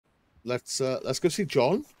let's go see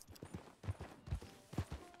John.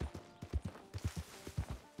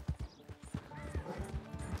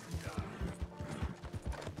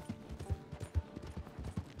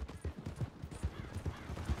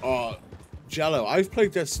 Jello, I've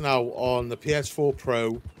played this now on the PS4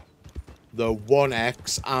 Pro, the One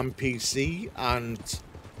X, and PC, and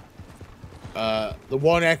the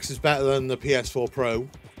One X is better than the PS4 Pro,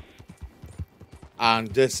 and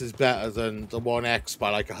this is better than the One X by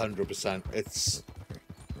like 100%.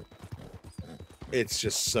 It's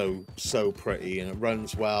just so pretty, and it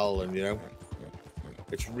runs well, and you know,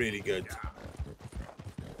 it's really good.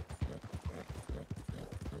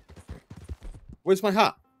 Where's my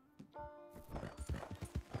hat?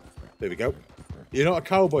 There we go. You're not a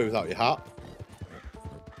cowboy without your hat.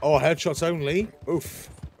 Oh, headshots only. Oof.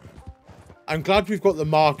 I'm glad we've got the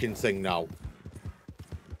marking thing now.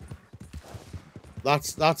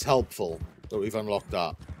 That's helpful that we've unlocked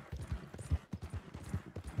that.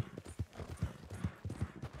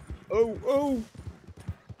 Oh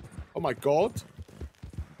my god.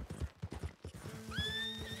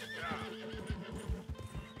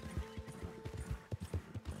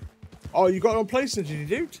 Oh, you got it on PlayStation, did you,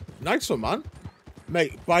 dude? Nice one, man.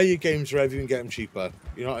 Mate, buy your games wherever you can get them cheaper.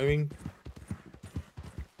 You know what I mean?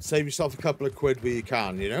 Save yourself a couple of quid where you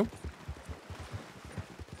can, you know?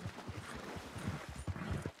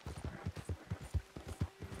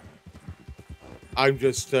 I'm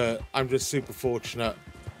just super fortunate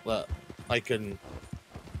that I can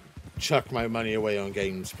chuck my money away on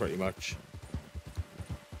games, pretty much.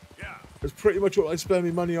 Yeah. It's pretty much what I spend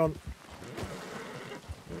my money on.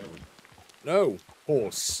 No,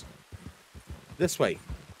 horse. This way.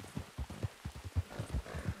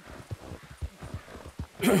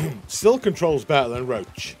 Still controls better than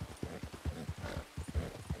Roach.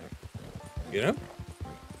 You know?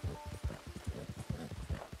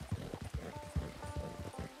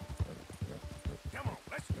 Come on,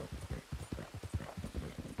 let's go.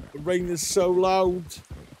 The rain is so loud.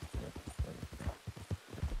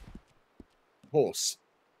 Horse.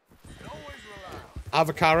 Have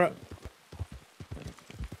a carrot.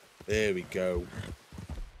 There we go.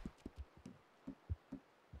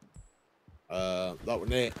 That one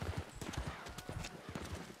there.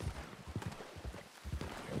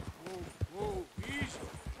 Whoa, easy.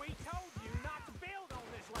 We told you not to build on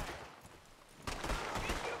this land.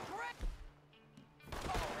 Did you correct?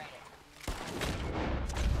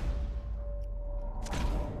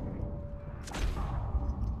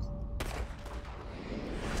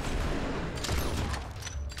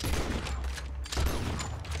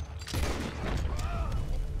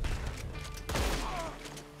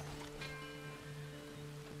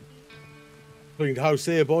 Cleaned house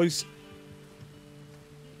here, boys.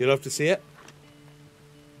 You'll have to see it.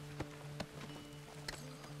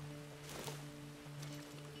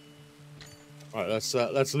 Right, let's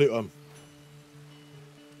loot them.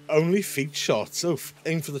 Only feet shots. Oh,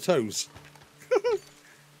 aim for the toes.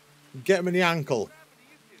 Get him in the ankle.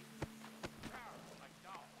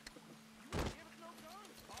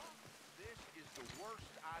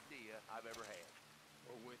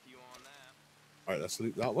 Alright, let's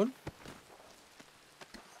loot that one.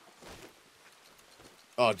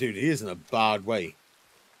 Oh, dude, he is in a bad way.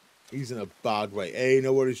 He's in a bad way. Hey,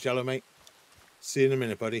 no worries, Jello, mate. See you in a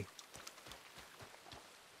minute, buddy.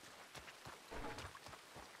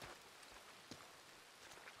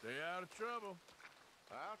 Stay out of trouble.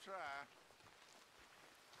 I'll try.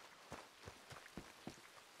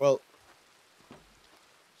 Well,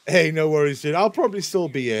 hey, no worries, dude. I'll probably still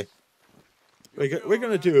be here. We're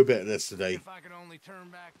going to do a bit of this today. If I could only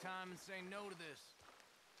turn back time and say no to this.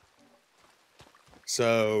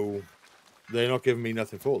 So, they're not giving me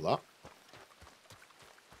nothing for that.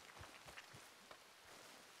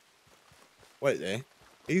 Wait there.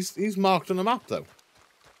 He's marked on the map, though.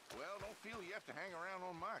 Well, don't feel you have to hang around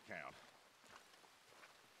on my account.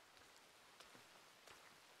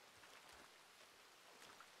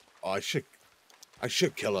 Oh, I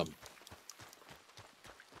should kill him.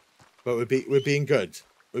 But we're being good.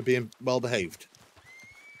 We're being well behaved.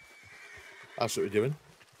 That's what we're doing.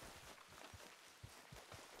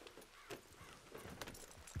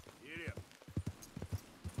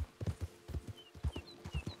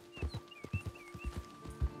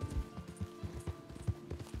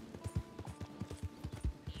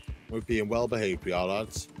 We're being well behaved, we are,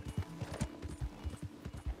 lads.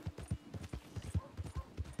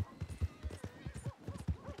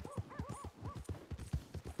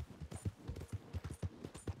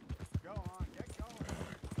 Go on, get going.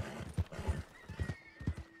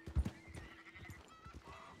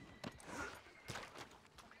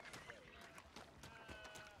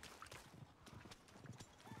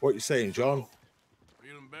 What you saying, John?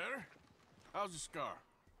 Feeling better? How's the scar?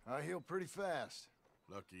 I heal pretty fast.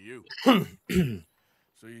 Lucky you.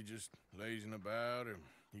 So you just lazing about, or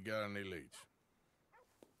you got any leads?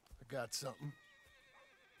 I got something.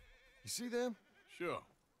 You see them? Sure.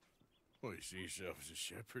 Well, you see yourself as a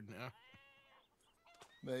shepherd now?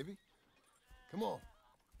 Maybe. Come on.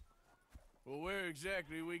 Well, where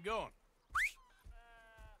exactly are we going?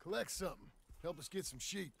 Collect something. Help us get some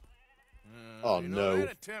sheep. Oh, you know, no.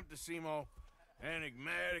 that attempt to seem all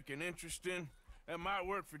enigmatic and interesting, that might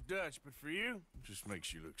work for Dutch, but for you, it just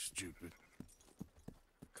makes you look stupid.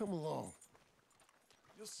 Come along.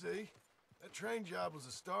 You'll see. That train job was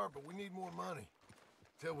a start, but we need more money.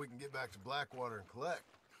 Till we can get back to Blackwater and collect.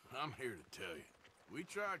 I'm here to tell you, we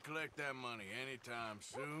try to collect that money anytime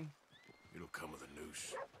soon, it'll come with a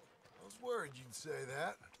noose. I was worried you'd say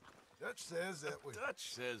that. Dutch says that we...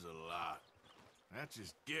 Dutch says a lot. That's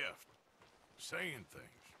his gift. Saying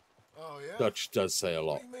things. Oh, yeah? Dutch does say a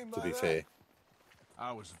lot, What do you mean to by be that? fair.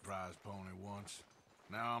 I was a prize pony once.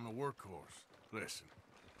 Now I'm the workhorse. Listen,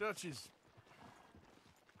 Dutch is...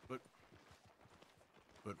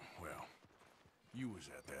 But, well, you was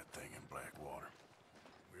at that thing in Blackwater.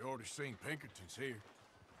 We already seen Pinkertons here.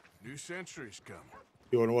 New century's coming.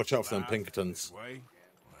 You want to watch out for them Life Pinkertons. this way,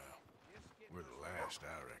 well, we're the last,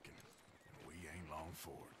 I reckon. And we ain't long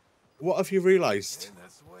for it. What have you realised? And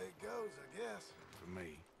that's the way it goes, I guess. For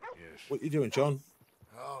me, yes. What you doing, John?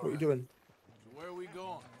 All What you right. doing? So where are we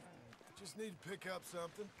going? Just need to pick up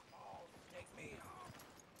something.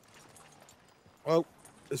 Oh,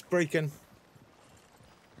 it's breaking.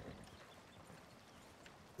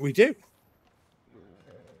 We do.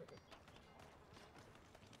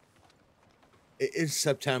 It is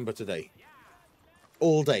September today.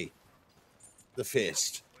 All day. The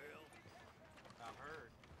 1st.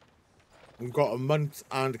 We've got a month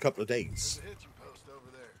and a couple of There's days. a hitching post over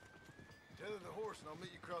there. Tether the horse and I'll meet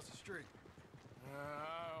you across the street.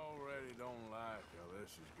 I already don't like how this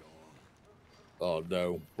is going. Oh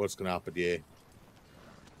no, what's going to happen here?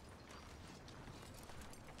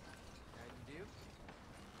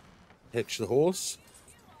 Hitch the horse.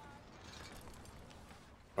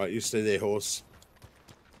 Right, you stay there, horse.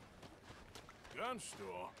 Gun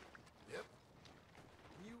store? Yep.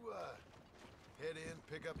 Can you, head in,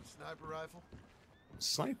 pick up a sniper rifle?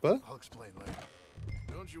 Sniper? I'll explain later.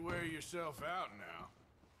 Don't you wear yourself out now.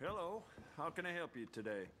 Hello, how can I help you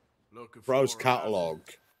today? Looking Browse for a catalog.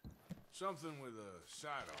 rifle. Something with a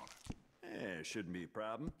sight on it. Eh, shouldn't be a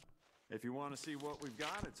problem. If you want to see what we've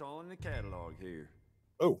got, it's all in the catalog here.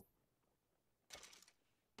 Oh.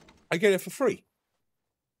 I get it for free.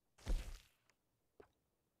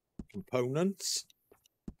 Components.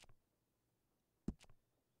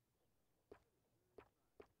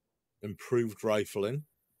 Improved rifling.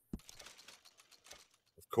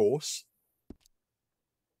 Of course.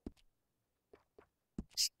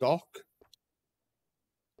 Stock.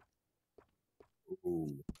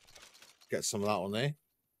 Ooh. Get some of that on there.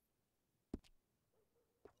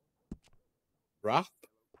 Wrap.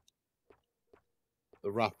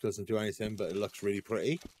 The wrap doesn't do anything, but it looks really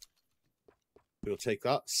pretty. We'll take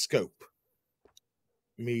that. Scope.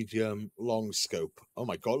 Medium, long scope. Oh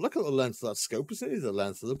my god, look at the length of that scope. It's nearly the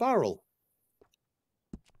length of the barrel.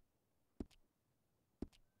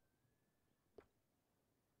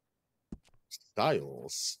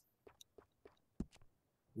 Styles.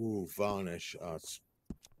 Ooh, varnish.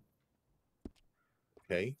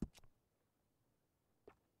 Okay.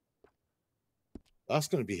 That's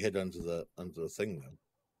going to be hid under the thing then.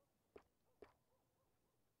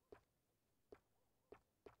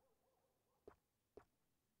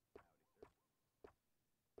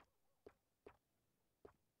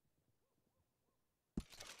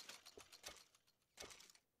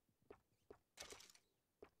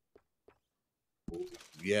 Ooh,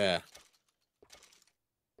 yeah.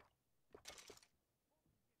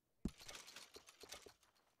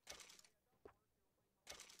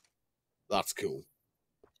 That's cool.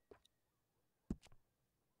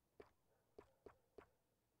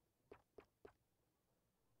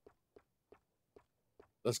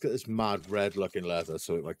 Let's get this mad red looking leather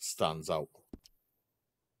so it like stands out.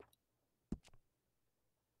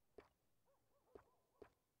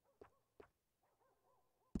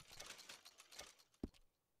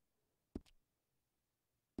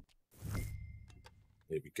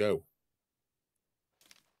 There we go.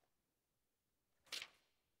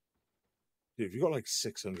 Dude, if you got like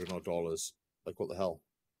 $600 odd, like what the hell?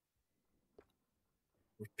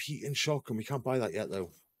 Repeating shotgun, we can't buy that yet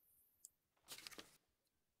though.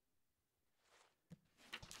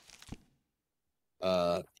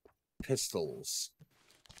 Pistols.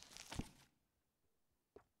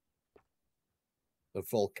 The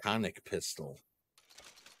volcanic pistol.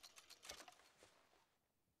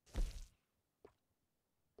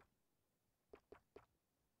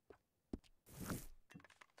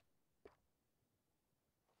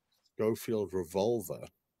 Schofield revolver.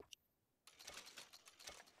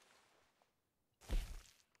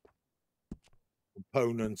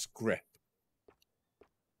 Components grip.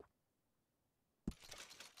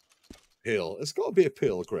 Peel. It's got to be a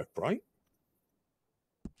peel grip, right?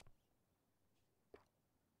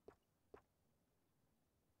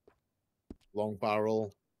 Long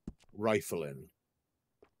barrel. Rifling.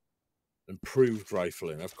 Improved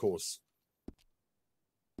rifling, of course.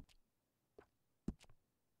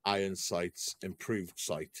 Iron sights. Improved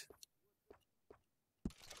sight.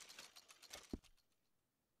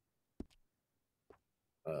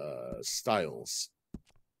 Styles.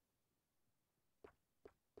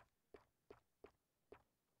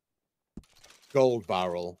 Gold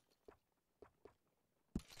barrel.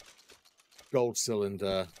 Gold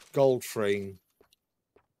cylinder. Gold frame.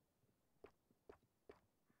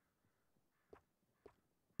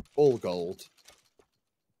 All gold.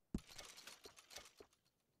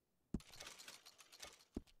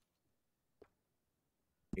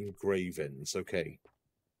 Engravings, okay.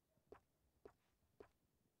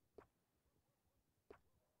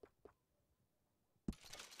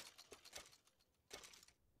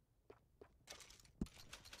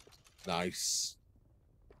 Nice.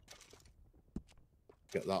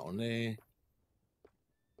 Get that on there.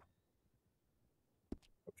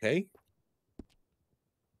 Okay.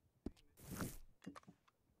 And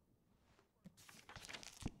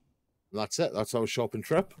that's it. That's our shopping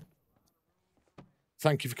trip.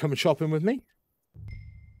 Thank you for coming shopping with me.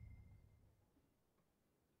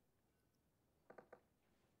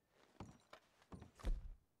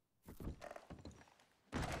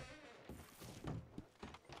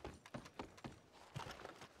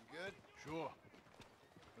 You good? Sure.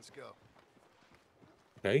 Let's go.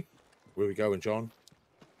 Okay. Where are we going, John?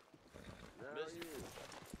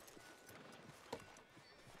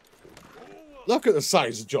 Look at the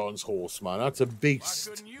size of John's horse, man. That's a beast.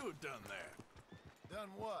 Why couldn't you have done that? Done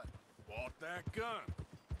what? Bought that gun.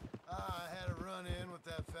 I had a run-in with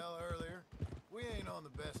that fella earlier. We ain't on the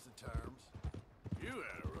best of terms. You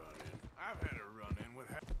had a run-in. I've had a run-in with...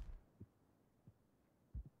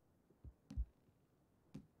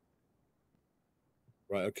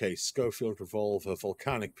 Right, okay. Schofield revolver,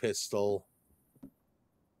 volcanic pistol.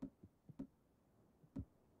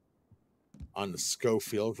 And the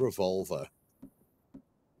Schofield revolver.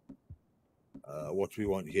 What do we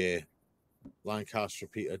want here? Lancaster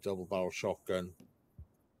repeater, double barrel shotgun.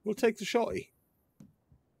 We'll take the shotty.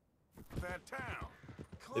 that town.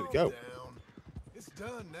 There we go. Down. It's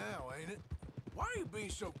done now, ain't it? Why are you being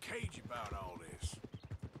so cagey about all this?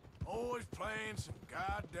 Always playing some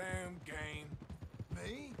goddamn game.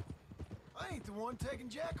 Me? I ain't the one taking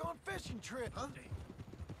Jack on fishing trips. Huh?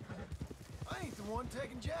 I ain't the one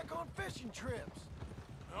taking Jack on fishing trips.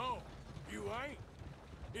 No, you ain't.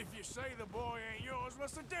 If you say the boy ain't yours,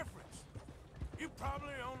 what's the difference? You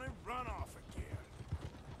probably only run off again.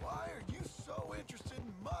 Why are you so interested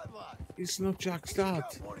in my life? He's not Jack's You dad.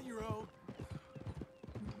 got one of your own.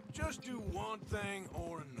 Just do one thing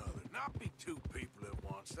or another. Not be two people at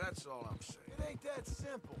once. That's all I'm saying. It ain't that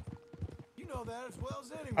simple. You know that as well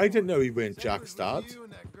as anyone. I didn't know he went Same Jack's with dad. You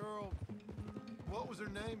and that girl, what was her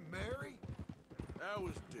name? Mary? That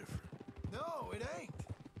was different. No, it ain't.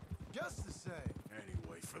 Just the same.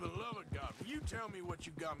 Anyway, for the love of God, will you tell me what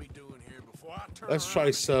you got me doing here before I turn Let's around try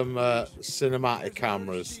and some cinematic There's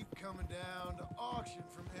cameras. sheep coming down to auction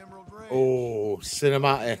from Emerald Ranch. Oh,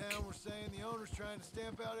 cinematic. Town we're saying the owner's trying to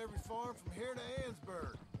stamp out every farm from here to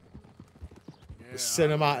Ansburg. Yeah,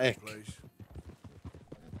 Cinematic. I know that place.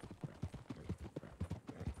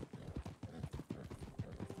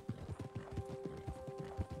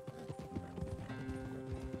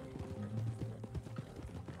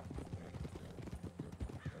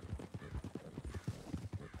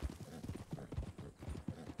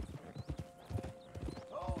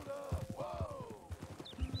 Hold up, whoa!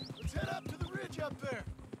 Let's head up to the ridge up there.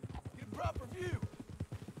 Get a proper view.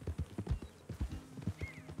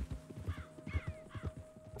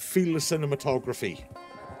 Feel the cinematography.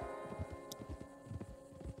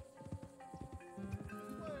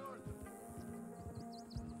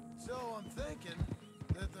 So I'm thinking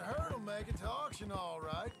that the herd will make it to auction all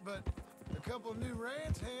right, but a couple of new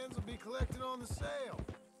ranch hands will be collected on the sale.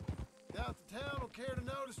 Doubt the town will care to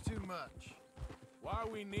notice too much. Why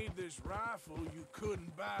we need this rifle you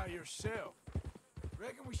couldn't buy yourself?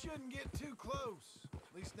 Reckon we shouldn't get too close.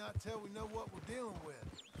 At least not till we know what we're dealing with.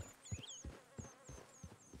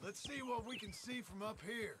 Let's see what we can see from up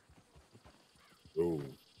here. Ooh.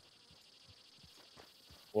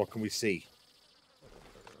 What can we see?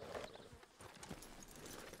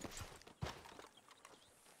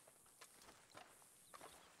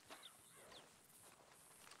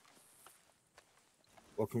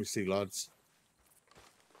 What can we see, lads?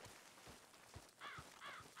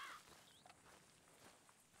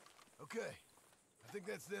 Okay, I think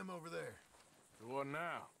that's them over there. So what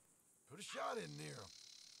now? Put a shot in near them.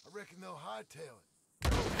 I reckon they'll hightail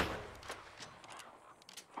it.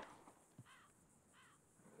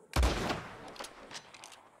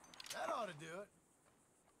 That ought to do it.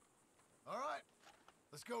 All right,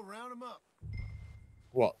 let's go round them up.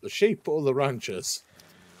 What, the sheep or the ranchers?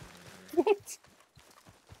 What?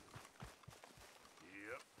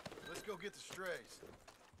 Yep. Let's go get the strays.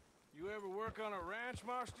 You ever work on a ranch,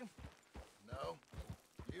 Marston? No.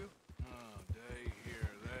 You? Oh, day here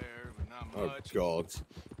or there, but not Oh, much. God.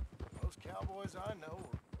 Those cowboys I know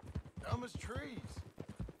are dumb as trees.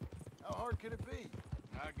 How hard could it be?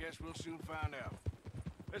 I guess we'll soon find out.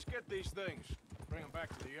 Let's get these things. Bring them back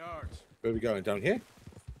to the yards. Where are we going? Down here?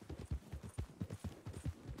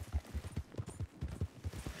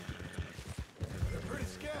 They're pretty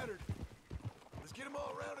scattered. Let's get them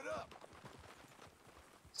all rounded up.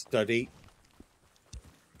 Study.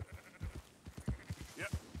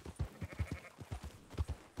 Yep.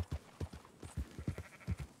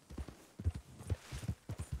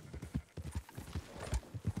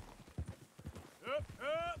 Up,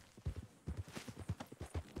 up.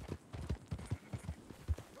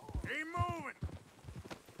 Keep moving.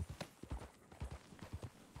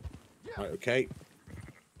 Right, okay.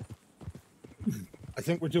 I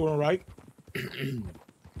think we're doing all right.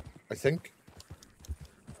 I think.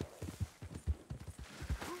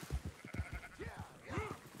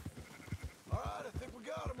 All right, I think we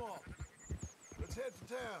got them all. Let's head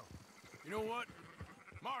for town. You know what?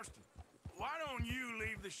 Marston, why don't you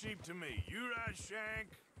leave the sheep to me? You ride Shank,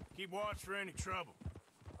 keep watch for any trouble.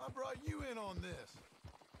 I brought you in on this.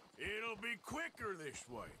 It'll be quicker this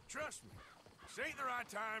way. Trust me. This ain't the right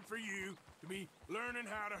time for you to be learning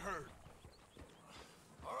how to herd.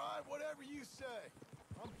 All right, whatever you say.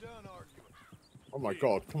 I'm done arguing. Oh my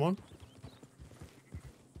God, come on.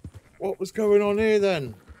 What was going on here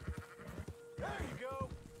then? There you go.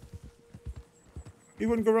 He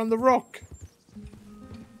wouldn't go around the rock.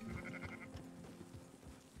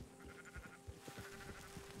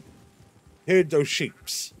 Herd those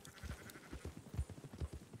sheeps.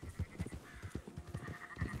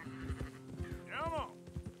 Come on.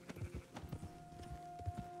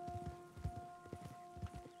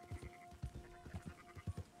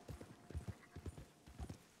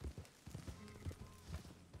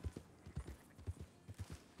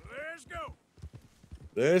 Let's go.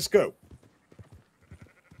 Let's go.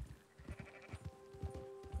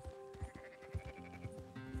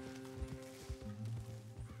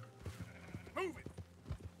 Move it.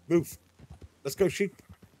 Move. Let's go, sheep.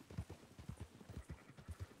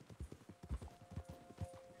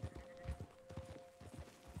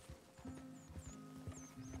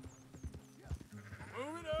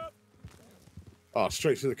 Move it up. Oh,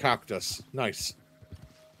 straight through the cactus. Nice.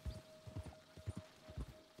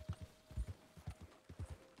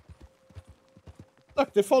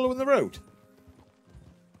 Look, they're following the road.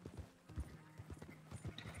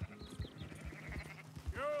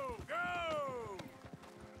 Go, go.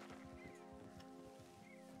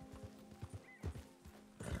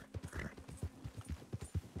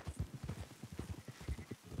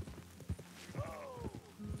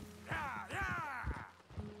 Yeah, yeah.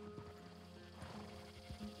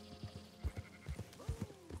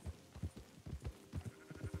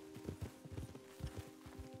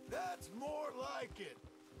 That's more like it.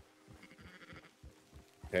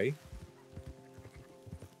 Okay.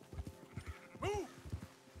 Move.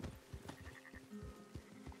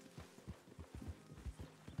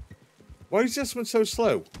 Why is this one so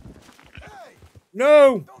slow? Hey,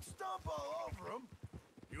 No! don't stomp all over them.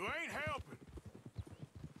 You ain't helping.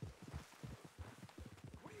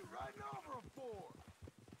 What are you riding over them for?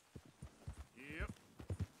 Yep.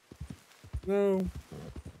 No.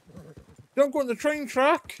 Don't go on the train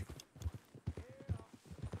track.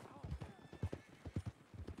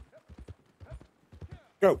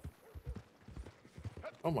 Go.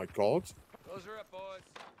 Oh my God. Those are up, boys.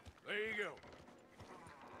 There you go.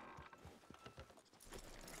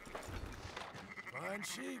 Fine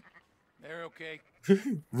sheep. They're okay.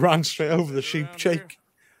 Ran straight over the sheep, around Jake.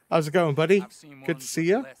 How's it going, buddy? I've seen Good ones to see with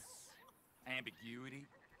you. less ambiguity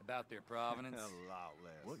about their provenance. lot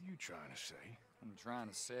less. What you trying to say? I'm trying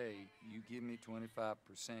to say, you give me 25%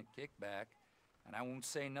 kickback, and I won't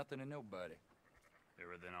say nothing to nobody.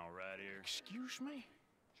 Everything all right here? Excuse me?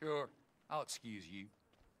 Sure, I'll excuse you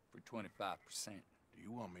for 25%. Do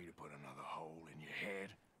you want me to put another hole in your head?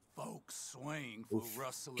 Folks swing for Oof.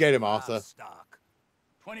 rustling Get him, Arthur. livestock.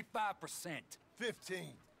 25%.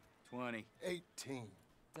 15. 20. 18.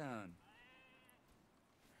 Done.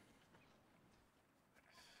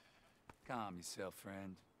 Calm yourself,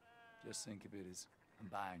 friend. Just think of it as I'm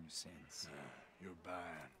buying your sins. You're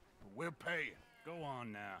buying. But we'll pay you. Go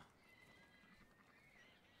on now.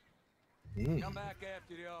 Come back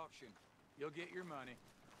after the auction. You'll get your money.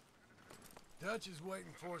 Dutch is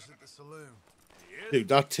waiting for us at the saloon. Dude,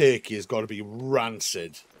 that turkey has got to be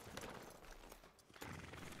rancid.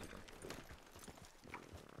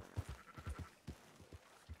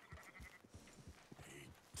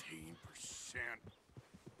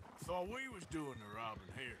 Thought we was doing the robbing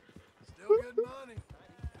here. Still good money.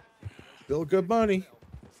 Still good money.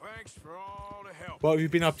 Thanks for all the help. What have you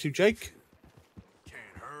been up to, Jake?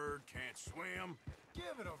 Can't herd, can't swim.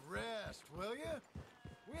 Give it a rest, will ya?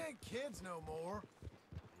 We ain't kids no more.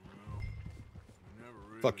 Well, never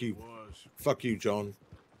really Fuck you. was. Fuck you, John.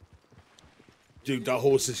 Dude, that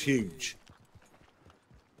horse is huge.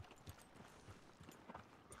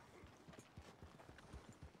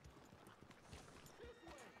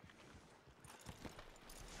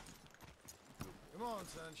 Come on,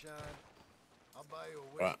 sunshine. I'll buy you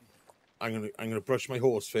a Right. whiskey. I'm gonna brush my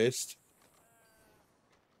horse first.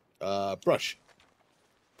 Brush.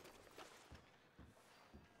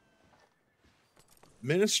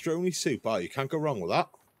 Minestrone soup. Oh, you can't go wrong with that.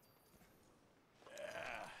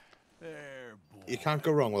 There, boy. You can't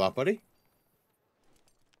go wrong with that, buddy.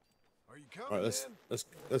 Are you coming, Right, let's man?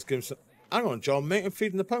 let's give him some. Hang on, John, mate. I'm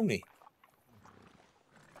feeding the pony.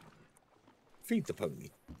 Feed the pony.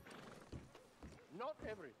 Not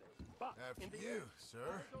everything, but After in the you, end, sir.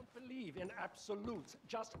 I don't believe in absolutes,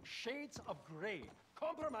 just shades of gray.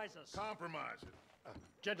 Compromises. Compromise it.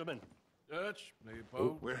 Gentlemen, Dutch,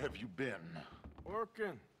 Leopold. Where have you been?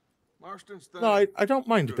 Working. Marston's thing. No, I don't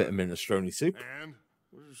mind a bit of minestrone soup. And?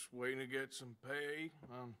 We're just waiting to get some pay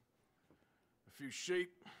on a few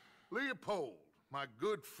sheep. Leopold, my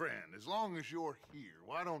good friend, as long as you're here,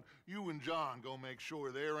 why don't you and John go make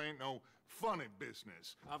sure there ain't no funny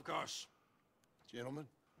business? Of course. Gentlemen,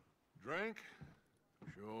 drink?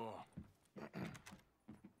 Sure.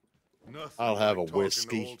 Nothing I'll have like a talking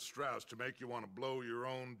whiskey. to old Strauss to make you want to blow your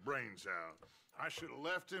own brains out. I should have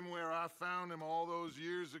left him where I found him all those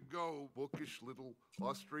years ago. Bookish little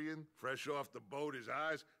Austrian, fresh off the boat, his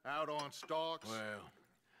eyes out on stalks. Well,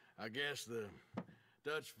 I guess the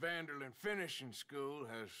Dutch Vanderlyn Finishing School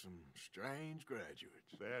has some strange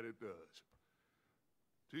graduates. That it does.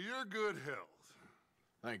 To your good health.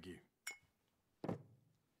 Thank you.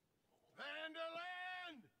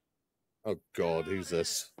 Vanderland! Oh God, who's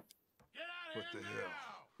this? Get out of What the here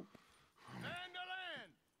hell? now!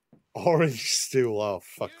 Vanderland! Orange stool. Oh,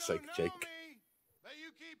 fuck's You sake, don't know Jake. me, but you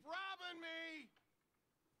keep robbing me.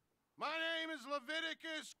 My name is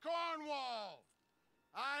Leviticus Cornwall.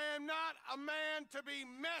 I am not a man to be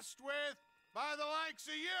messed with by the likes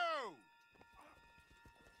of you.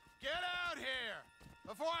 Get out here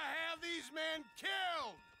before I have these men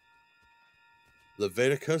killed.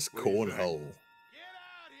 Leviticus What do you think? Cornhole. Get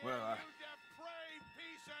out here, Well, you depraved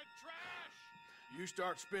piece of trash. You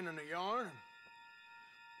start spinning the yarn.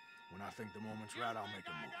 When I think the moment's right, I'll make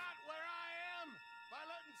a I move. got where I am by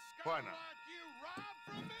letting Why scum not? like you rob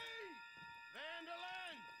from me.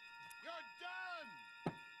 Vanderlyn, you're done.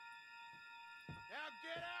 Now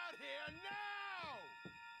get out here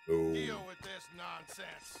now. Ooh. Deal with this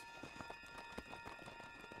nonsense.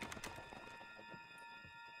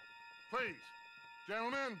 Please,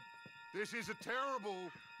 gentlemen, this is a terrible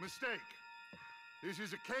mistake. This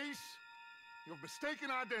is a case of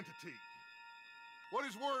mistaken identity. What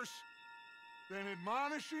is worse than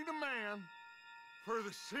admonishing a man for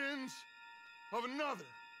the sins of another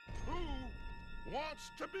who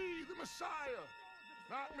wants to be the Messiah?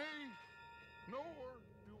 Not me, nor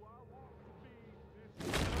do I want to be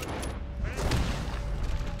this.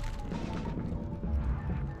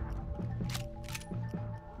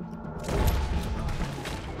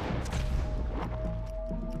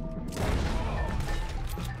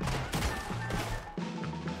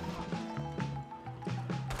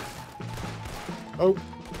 Oh.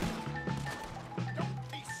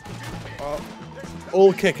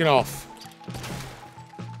 All kicking off.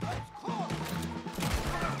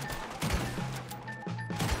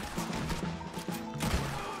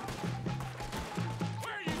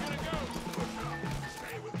 Where are you gonna go?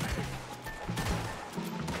 Stay with me.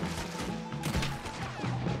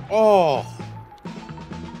 Oh.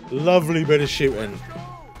 Lovely bit of shooting.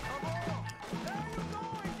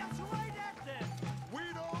 We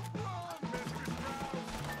don't run, Mr.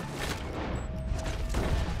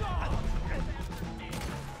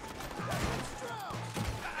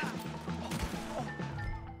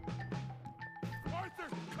 Arthur,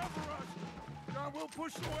 cover us! John, we'll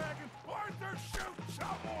push the wagon. Arthur, shoot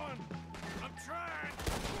someone! I'm trying.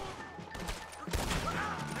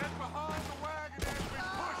 Get behind the wagon as we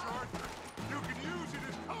push, Arthur. You can use it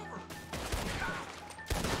as cover.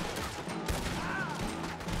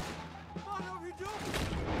 What are we doing?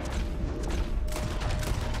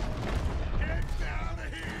 Get down to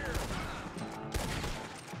here!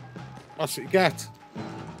 That's what you get.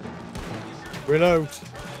 Reload.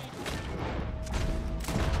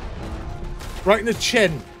 Right in the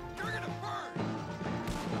chin. You're gonna burn!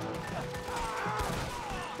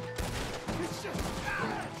 It's just...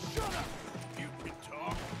 shut up! You can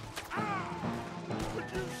talk. Would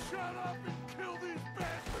you shut up and kill these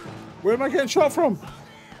bastards? Where am I getting shot from?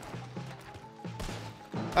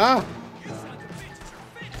 Ah.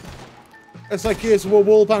 It's like here's a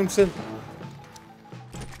wall bouncing.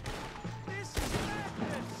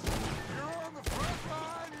 You're on the front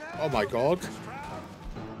line now! Oh my god.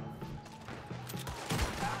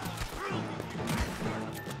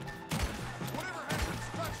 Whatever happens,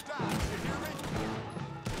 touchdown, you hear me?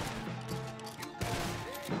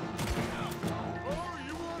 Oh,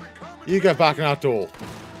 you wanna come and You get back in that door.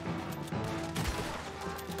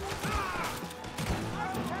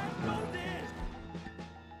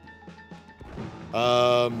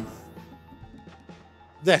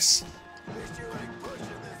 This.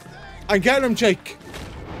 I get him, Jake.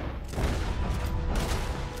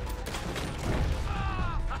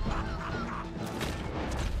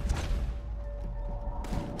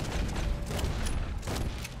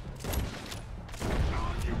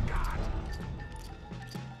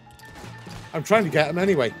 I'm trying to get him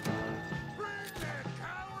anyway. bring that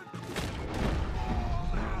coward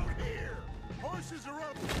all out here! Horses are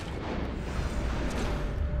up!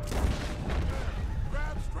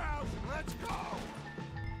 Grab Strauss and let's go!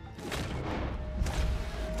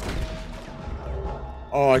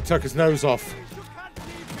 Oh, I took his nose off. You can't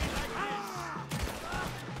leave me like this.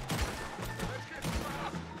 Let's get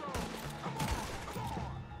Strauss and go!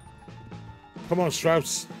 Come on,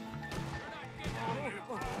 Strauss.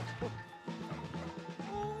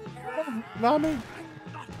 Mommy.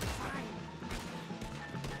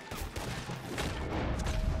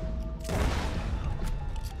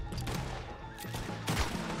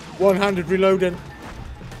 One-handed reloading.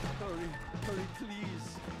 Hurry, hurry,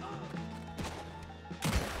 please.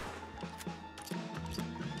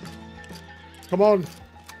 Come on.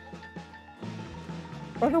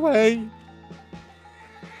 Run away.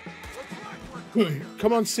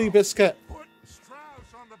 Come on, Seabiscuit. Put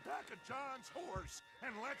Strauss on the back of John's horse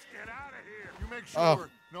and let's get out of here. You make Oh. sure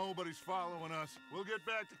nobody's following us. We'll get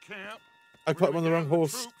back to camp. I We're put him gonna on the wrong gather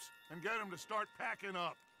horse. troops and get them to start packing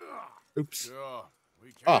up. Ugh. Oops. Sure.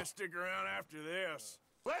 We can't Oh. stick around after this.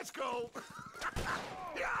 Let's go.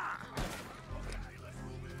 Yeah.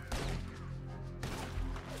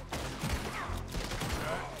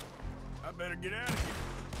 I better get out of here.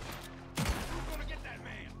 Who's gonna get that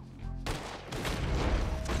man?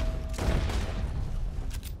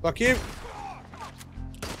 Fuck you.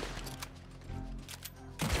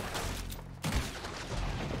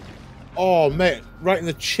 Oh, mate. Right in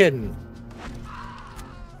the chin.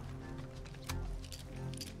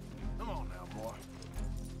 Come on now, boy.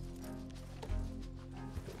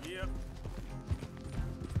 Yep.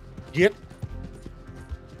 Yep.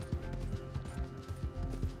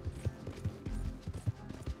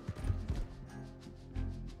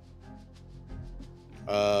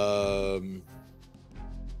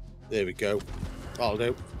 There we go. That'll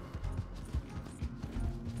do.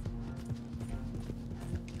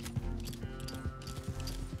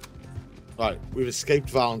 Right, we've escaped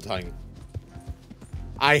Valentine.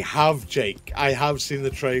 I have, Jake. I have seen the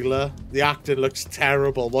trailer. The acting looks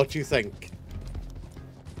terrible. What do you think?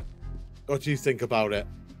 What do you think about it?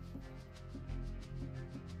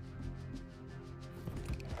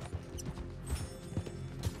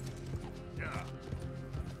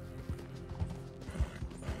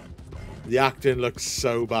 The acting looks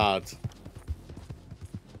so bad.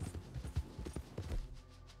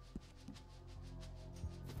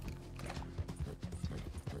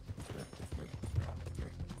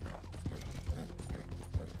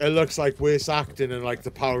 It looks like worse acting in like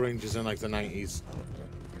the Power Rangers in like the 90s.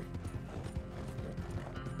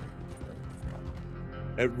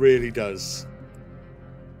 It really does.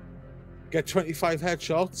 Get 25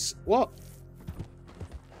 headshots? What?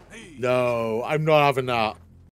 Hey, No, I'm not having that.